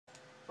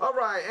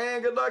Alright,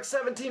 and good luck.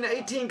 17 to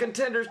 18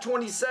 contenders,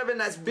 27.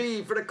 That's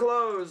B for the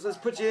close. Let's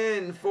put you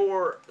in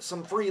for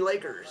some free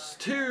Lakers.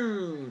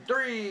 2,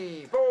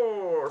 3,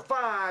 4,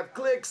 5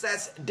 clicks.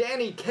 That's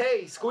Danny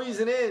K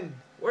squeezing in.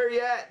 Where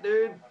you at,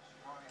 dude?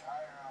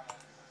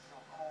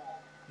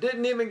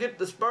 Didn't even get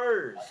the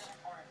Spurs.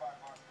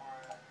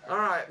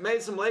 Alright,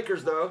 made some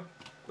Lakers though.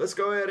 Let's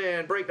go ahead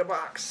and break the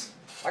box.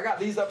 I got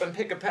these up in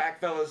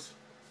pick-a-pack, fellas.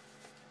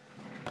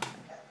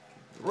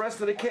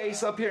 Rest of the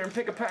case up here in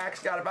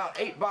pick-a-packs got about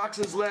 8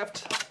 boxes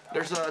left.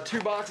 There's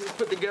 2 boxes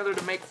put together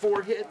to make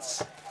 4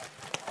 hits.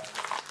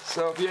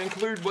 So if you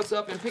include what's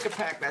up in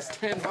pick-a-pack, that's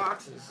 10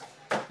 boxes.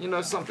 You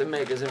know something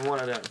makers in one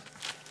of them.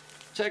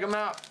 Check them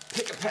out,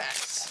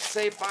 pick-a-packs.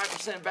 Save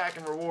 5% back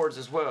in rewards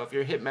as well if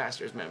you're a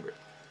Hitmasters member.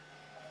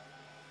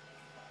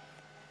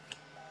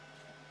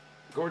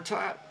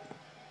 Gortat.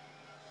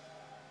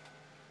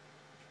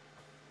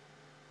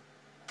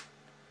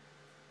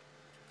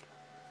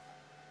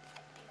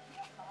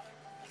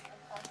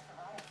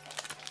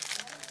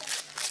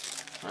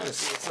 Trying to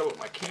see what's up with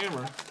my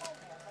camera.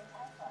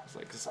 It's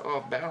like it's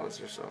off balance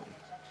or something.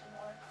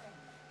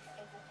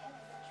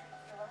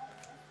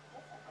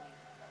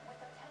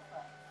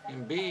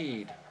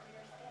 Embiid.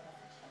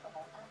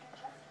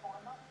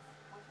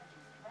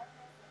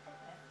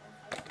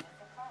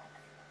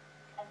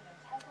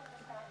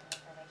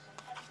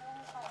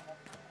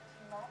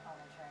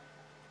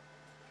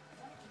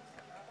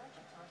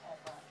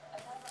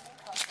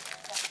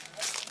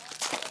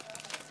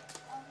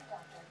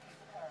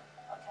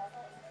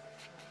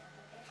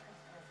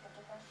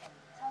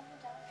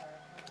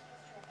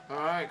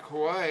 Alright,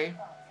 Kawhi.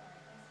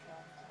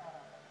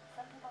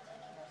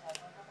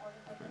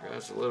 Okay,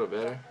 that's a little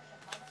better.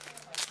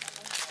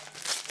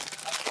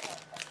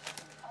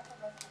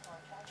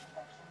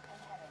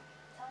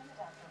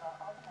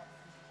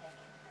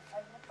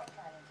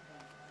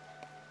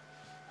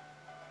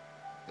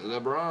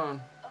 LeBron.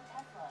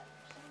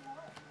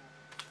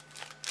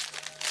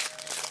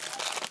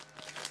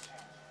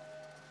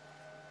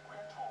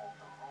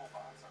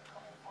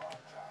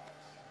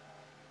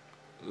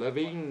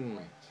 Levine.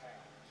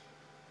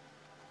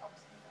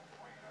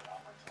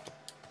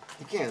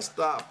 He can't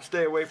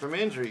stay away from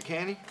injury,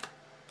 can he?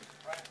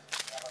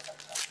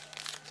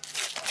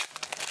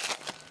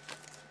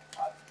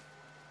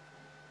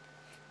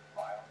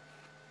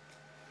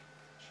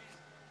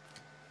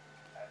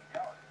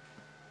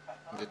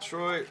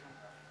 Detroit.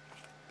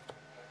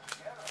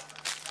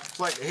 Looks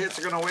like the hits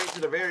are going to wait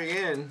to the very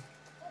end.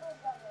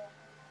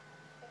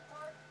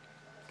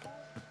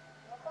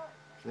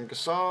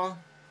 Gasol.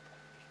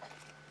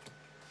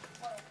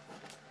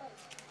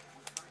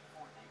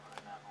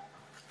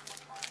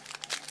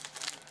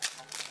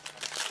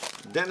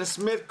 Dennis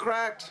Smith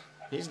cracked.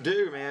 He's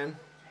due, man.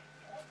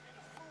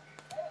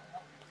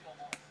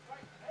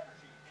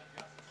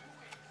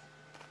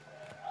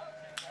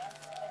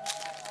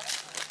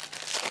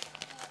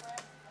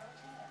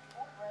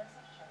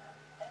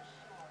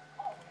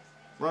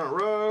 Front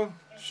row,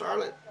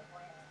 Charlotte.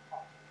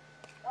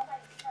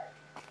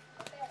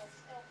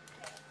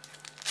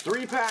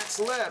 3 packs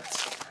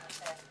left.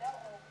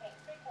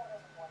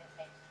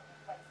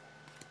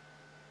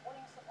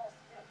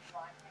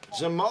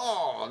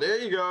 Jamal, there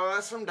you go.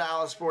 That's from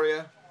Dallas for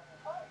you.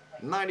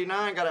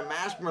 99 got a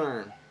mask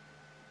burn.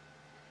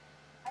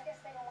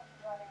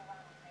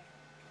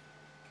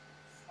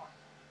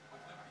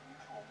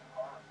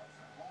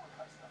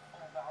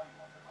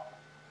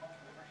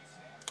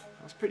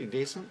 That's pretty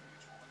decent.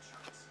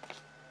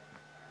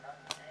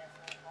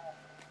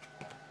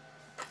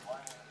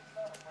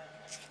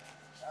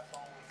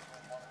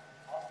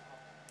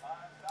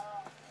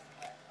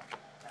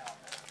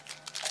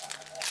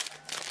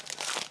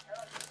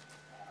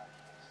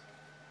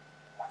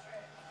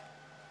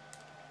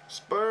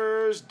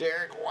 Spurs,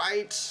 Derek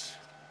White.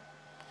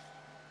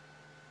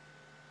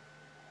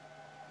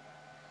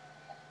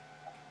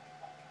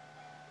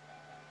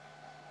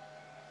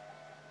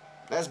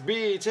 That's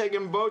B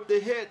taking both the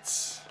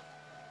hits.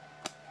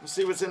 Let's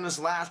see what's in this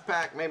last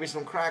pack. Maybe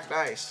some cracked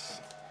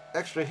ice.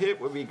 Extra hit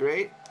would be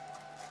great.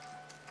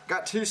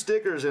 Got 2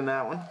 stickers in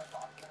that one.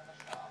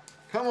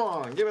 Come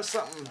on, give us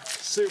something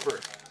super.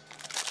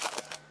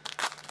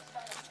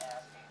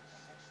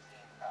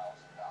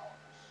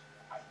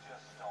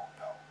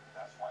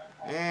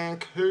 And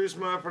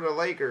Kuzma for the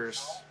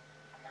Lakers.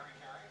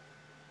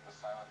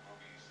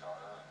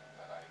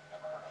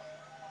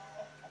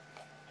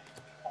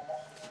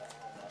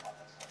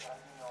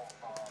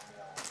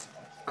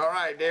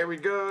 Alright, there we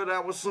go.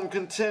 That was some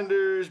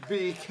Contenders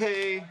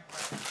BK.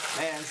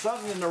 And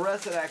something in the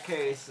rest of that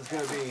case is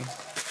going to be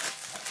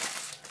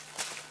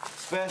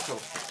special.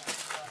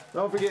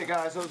 Don't forget,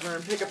 guys, those are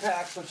in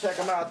pick-a-pack, so check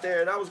them out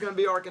there. That was going to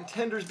be our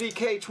Contenders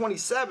BK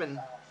 27.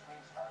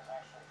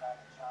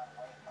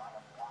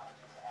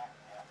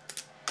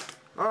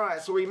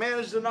 Alright, so we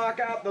managed to knock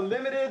out the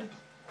limited.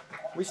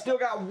 We still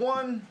got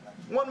one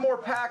more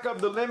pack of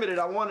the limited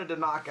I wanted to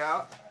knock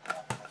out.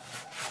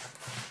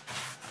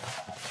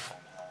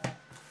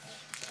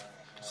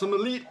 Some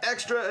Elite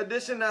Extra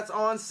Edition that's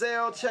on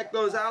sale. Check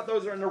those out.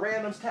 Those are in the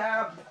randoms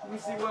tab. Let me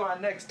see what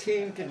my next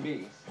team can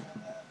be.